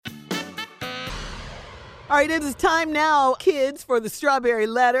All right, it is time now, kids, for the Strawberry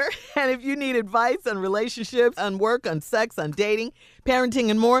Letter. And if you need advice on relationships, on work, on sex, on dating,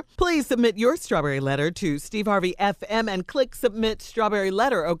 parenting, and more, please submit your Strawberry Letter to Steve Harvey FM and click Submit Strawberry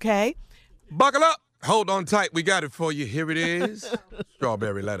Letter, okay? Buckle up. Hold on tight. We got it for you. Here it is.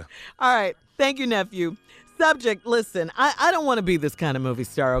 Strawberry Letter. All right. Thank you, nephew. Subject, listen, I don't want to be this kind of movie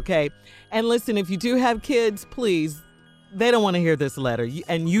star, okay? And listen, if you do have kids, please, they don't want to hear this letter,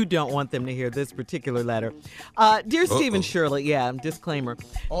 and you don't want them to hear this particular letter. Dear Steve and Shirley, disclaimer.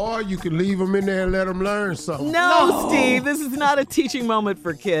 Or you can leave them in there and let them learn something. No, Steve, this is not a teaching moment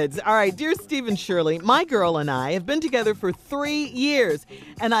for kids. All right, dear Steve and Shirley, my girl and I have been together for 3 years,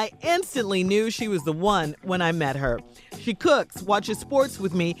 and I instantly knew she was the one when I met her. She cooks, watches sports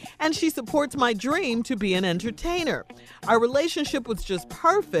with me, and she supports my dream to be an entertainer. Our relationship was just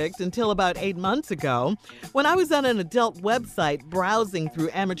perfect until about 8 months ago when I was on an adult website browsing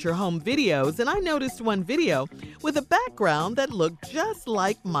through amateur home videos, and I noticed one video with a background that looked just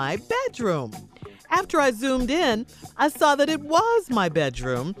like my bedroom. After I zoomed in, I saw that it was my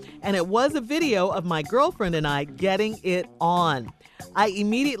bedroom, and it was a video of my girlfriend and I getting it on. I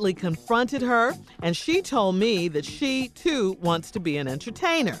immediately confronted her, and she told me that she, too, wants to be an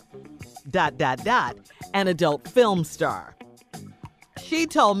entertainer. ... An adult film star. She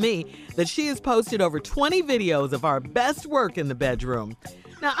told me that she has posted over 20 videos of our best work in the bedroom.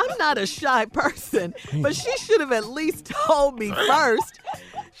 Now, I'm not a shy person, but she should have at least told me first.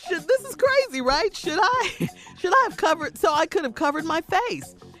 This is crazy, right? Should I have covered, so I could have covered my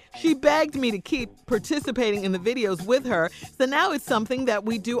face? She begged me to keep participating in the videos with her, so now it's something that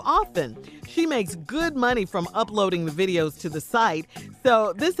we do often. She makes good money from uploading the videos to the site,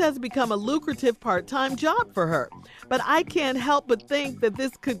 so this has become a lucrative part-time job for her. But I can't help but think that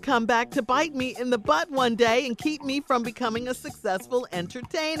this could come back to bite me in the butt one day and keep me from becoming a successful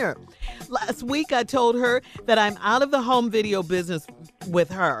entertainer. Last week, I told her that I'm out of the home video business with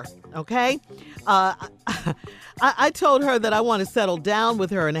her, okay? I told her that I want to settle down with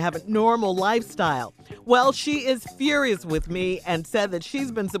her and have a normal lifestyle. Well, she is furious with me and said that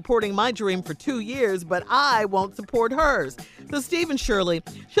she's been supporting my dream for 2 years, but I won't support hers. So, Steve and Shirley,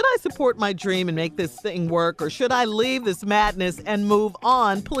 should I support my dream and make this thing work, or should I leave this madness and move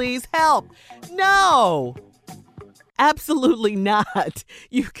on? Please help. No! Absolutely not.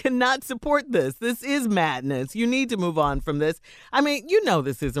 You cannot support this. This is madness. You need to move on from this. I mean, you know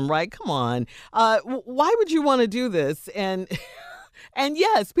this isn't right. Come on. Why would you want to do this? And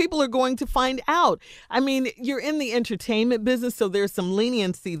yes, people are going to find out. I mean, you're in the entertainment business, so there's some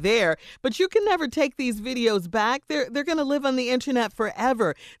leniency there, but you can never take these videos back. They're going to live on the internet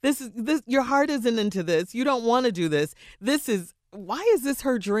forever. This your heart isn't into this. You don't want to do this. Why is this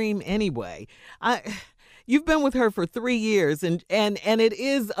her dream anyway? You've been with her for 3 years, and it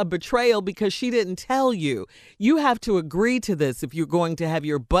is a betrayal because she didn't tell you. You have to agree to this if you're going to have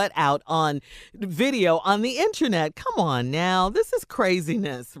your butt out on video on the internet. Come on now. This is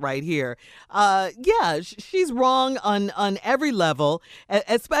craziness right here. She's wrong on every level,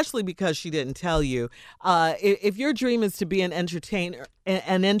 especially because she didn't tell you. If your dream is to be an entertainer,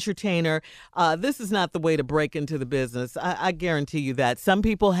 this is not the way to break into the business. I guarantee you that. Some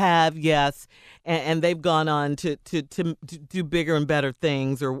people have, yes, and they've gone on to do bigger and better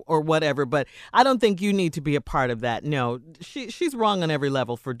things or whatever, but I don't think you need to be a part of that. No, she's wrong on every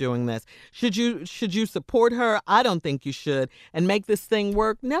level for doing this. Should you support her? I don't think you should. And make this thing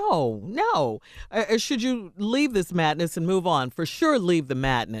work? No. Or should you leave this madness and move on? For sure, leave the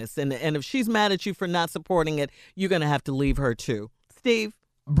madness. And if she's mad at you for not supporting it, you're going to have to leave her too. Steve?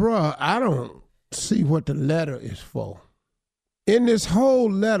 Bruh, I don't see what the letter is for. In this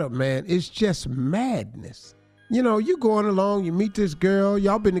whole letter, man, it's just madness. You know, you going along, you meet this girl,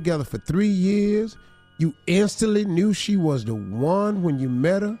 y'all been together for 3 years. You instantly knew she was the one when you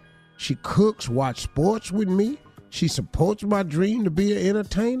met her. She cooks, watch sports with me. She supports my dream to be an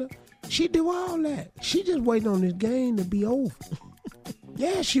entertainer. She do all that. She just waiting on this game to be over.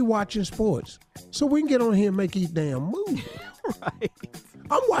 Yeah, she watching sports. So we can get on here and make these damn movies. Right.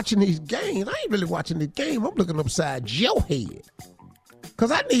 I'm watching these games. I ain't really watching the game. I'm looking upside your head. Because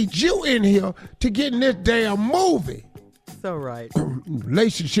I need you in here to get in this damn movie. So right.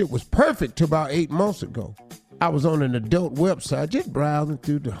 Relationship was perfect till about 8 months ago. I was on an adult website just browsing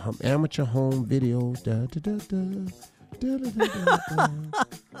through the amateur home videos.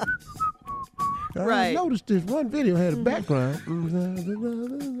 Right. I noticed this one video had a background.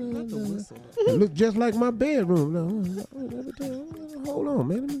 It looked just like my bedroom. Hold on,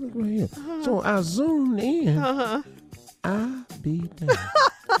 man. Let me look right here. So I zoomed in. I be damned.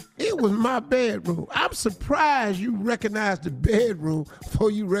 It was my bedroom. I'm surprised you recognized the bedroom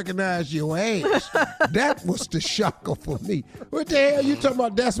before you recognized your ass. That was the shocker for me. What the hell you talking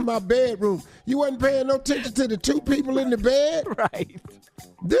about? That's my bedroom. You wasn't paying no attention to the two people in the bed? Right.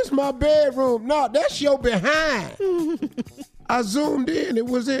 This my bedroom. No, that's your behind. I zoomed in. It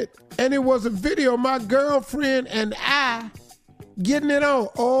was it. And it was a video of my girlfriend and I getting it on.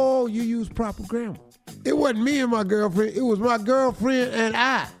 Oh, you use proper grammar. It wasn't me and my girlfriend. It was my girlfriend and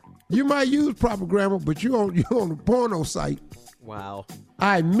I. You might use proper grammar, but you on the porno site. Wow.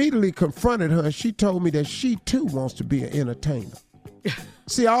 I immediately confronted her. She told me that she too wants to be an entertainer.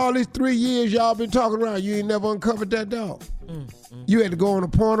 See, all these 3 years y'all been talking around, you ain't never uncovered that dog. You had to go on a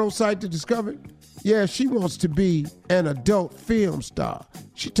porno site to discover it? Yeah, she wants to be an adult film star.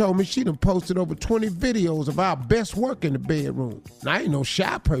 She told me she done posted over 20 videos of our best work in the bedroom. And I ain't no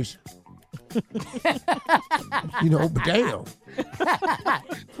shy person. But damn.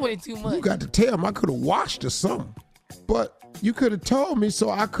 22 months. You got to tell me I could have washed or something. But you could have told me so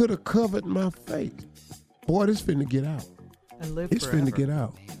I could have covered my face. Boy, this finna get out. And live It's forever. finna get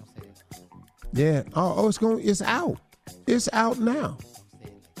out. Yeah. Oh, it's out. It's out now.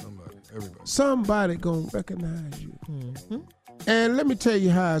 Somebody gonna recognize you. And let me tell you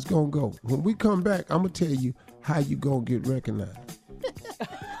how it's gonna go. When we come back, I'm gonna tell you how you gonna get recognized.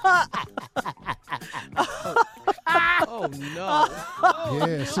 Oh, no.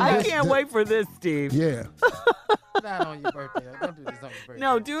 Yeah, see, I can't wait for this, Steve. Yeah. Not on your birthday. Don't do this on your birthday.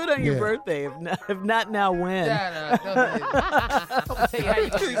 No, do it on your Yeah. birthday. If not now, when? Nah, don't do it. I'm gonna tell you how you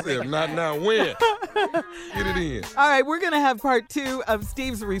He gonna said, not now, when? Get it in. All right, we're going to have part 2 of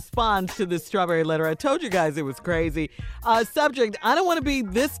Steve's response to this strawberry letter. I told you guys it was crazy. Subject, I don't want to be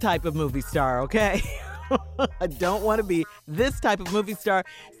this type of movie star, okay? I don't want to be this type of movie star.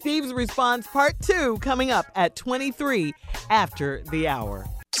 Steve's response, part 2, coming up at 23 after the hour.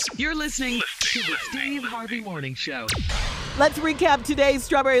 You're listening to the Steve Harvey Morning Show. Let's recap today's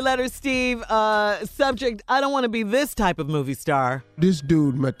strawberry letter, Steve. Subject, I don't want to be this type of movie star. This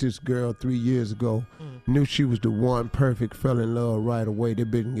dude met this girl 3 years ago. Knew she was the one, perfect, fell in love right away.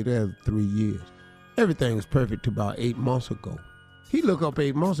 They've been together 3 years. Everything was perfect about 8 months ago. He looked up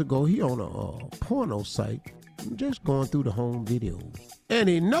 8 months ago, he on a porno site, just going through the home videos. And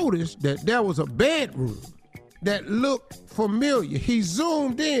he noticed that there was a bedroom that looked familiar. He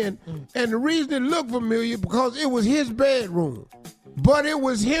zoomed in, and the reason it looked familiar because it was his bedroom. But it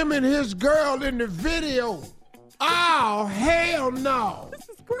was him and his girl in the video. Oh, hell no. This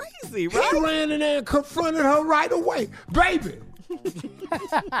is crazy, He right? ran in there and confronted her right away. Baby.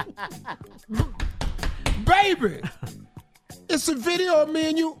 Baby. It's a video of me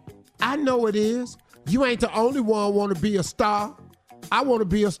and you. I know it is. You ain't the only one want to be a star. I want to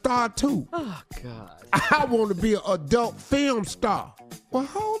be a star too. Oh, God. I want to be an adult film star. Well,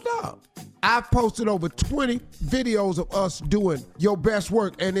 hold up. I've posted over 20 videos of us doing your best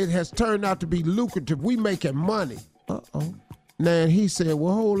work, and it has turned out to be lucrative. We making money. Uh-oh. Now, he said,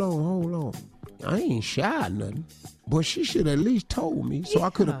 well, hold on. I ain't shy or nothing. But she should at least told me so I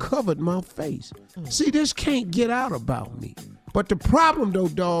could have covered my face. See, this can't get out about me. But the problem, though,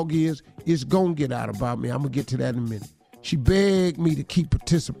 dog, is it's going to get out about me. I'm going to get to that in a minute. She begged me to keep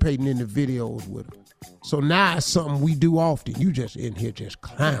participating in the videos with her. So now it's something we do often. You just in here just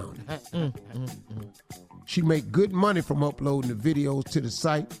clowning. She make good money from uploading the videos to the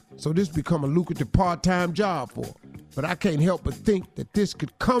site, so this become a lucrative part-time job for her. But I can't help but think that this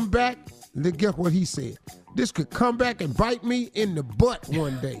could come back. Guess what he said? This could come back and bite me in the butt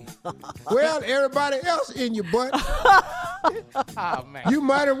one day. Well, everybody else in your butt. Oh, man. You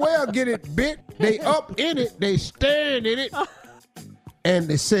might as well get it bit. They up in it. They staring in it. And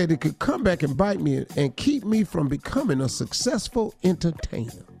they said it could come back and bite me and keep me from becoming a successful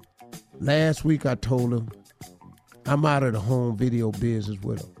entertainer. Last week I told her I'm out of the home video business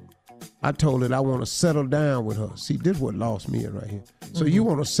with her. I told her I want to settle down with her. See, this is what lost me right here. So you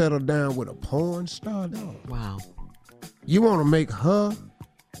want to settle down with a porn star, dog? Wow. You want to make her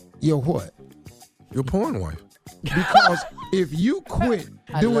your what? Your porn wife. Because if you quit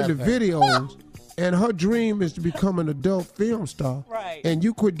doing love the her. videos and her dream is to become an adult film star, Right. and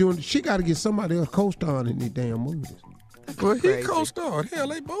you quit doing it, she got to get somebody else co-starring in these damn movies. Well, he crazy. co-starred. Hell,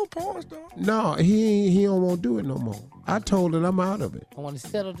 they both porn stars. No, he don't want to do it no more. I told her I'm out of it. I want to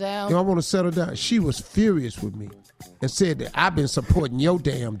settle down. You know, I want to settle down. She was furious with me and said that I've been supporting your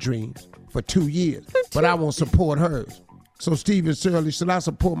damn dreams for 2 years, but I won't support hers. So Stephen Shirley, should I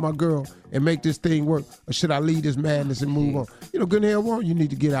support my girl and make this thing work, or should I leave this madness and move on? You know, good hell wrong. You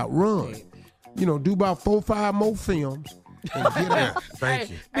need to get out, run. You know, do about 4 or 5 more films, and get out. Thank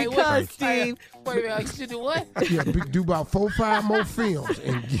you. Hey, Because, Steve, Wait a minute, you should do what? Yeah, do about 4 or 5 more films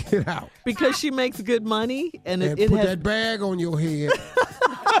and get out. because she makes good money and And it put has that bag on your head.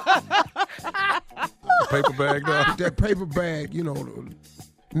 Paper bag, dog. Put that paper bag, you know.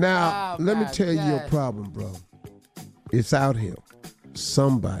 Now, Oh, let me my tell you your God. problem, bro. It's out here.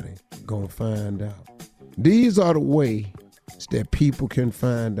 Somebody gonna find out. These are the ways that people can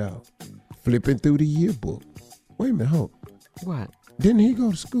find out. Flipping through the yearbook. Wait a minute, hold. what? Didn't he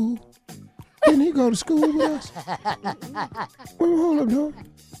go to school? Didn't he go to school with us? Wait, hold up, dog.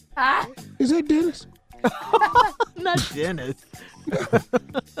 Is that Dennis? Not Dennis.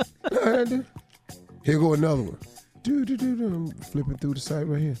 Here go another one. I'm flipping through the site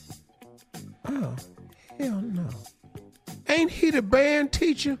right here. Oh, hell no. Ain't he the band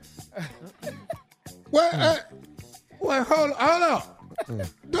teacher? What? Wait, hold up.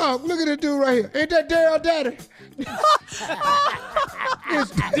 Dog, look at this dude right here. Ain't that Daryl Daddy?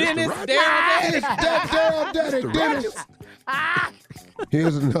 It's Dennis, Daryl, It's that Daryl Daddy, Dennis.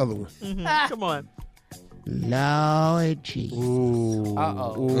 Here's another one. Come on. Lord Jesus.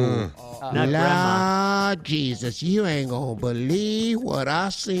 Uh-oh. Not grandma. Lord Jesus, you ain't gonna believe what I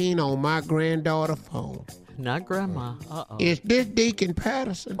seen on my granddaughter's phone. Not grandma. Uh-oh. Is this Deacon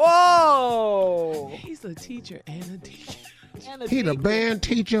Patterson? Oh! He's a teacher and a teacher. He the band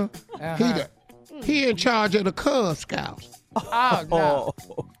teacher. He in charge of the Cub Scouts. Oh, no.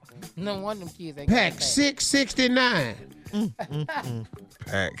 Oh. No wonder them kids ain't Pack got 669.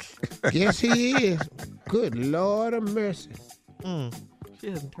 Pack. Yes, he is. Good Lord of mercy. She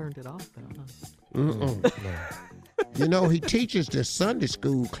hasn't turned it off, though, huh? You know, he teaches the Sunday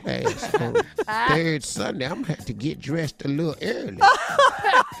school class on third Sunday. I'm going to have to get dressed a little early.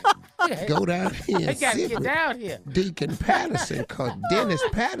 Go down here They and gotta sit get with down here. Deacon Patterson, because Dennis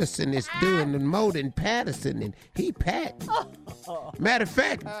Patterson is doing the more than Patterson, and he packing. Matter of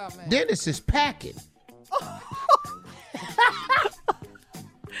fact, Dennis is packing.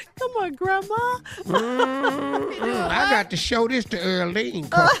 Come on, grandma. I got to show this to Earlene,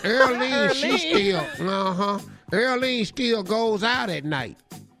 because Earlene, she still, Earlene still goes out at night.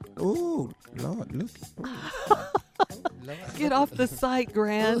 Ooh, Lord, look. Get off the site,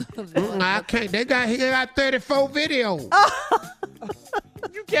 Gran. I can't. He got 34 videos.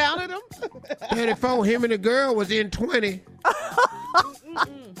 You counted them? 34, him and the girl was in 20.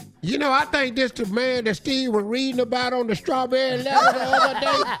 You know, I think this the man that Steve was reading about on the Strawberry Letter the other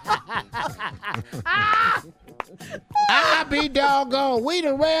day. I be doggone. We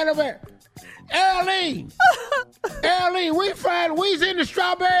done ran over. Earlene, we's in the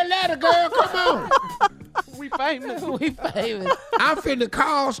Strawberry Letter, girl. Come on. We famous. We famous. I'm finna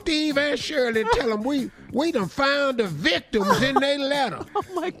call Steve and Shirley and tell them we done found the victims in their letter. Oh,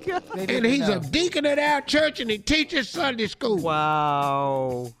 my God. And he's a deacon at our church and he teaches Sunday school.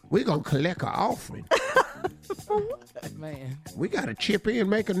 Wow. We gonna collect an offering. Man. We gotta chip in and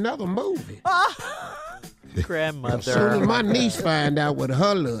make another movie. Grandmother. As soon as my niece find out what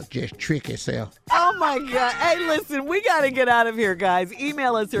her look, just trick herself. Oh, my God. Hey, listen, we got to get out of here, guys.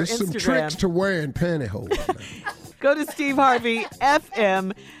 Email us or There's some Instagram. tricks to wearing pantyhose. Go to Steve Harvey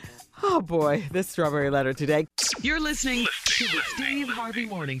FM. Oh, boy, this Strawberry Letter today. You're listening to the Steve Harvey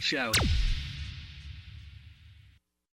Morning Show.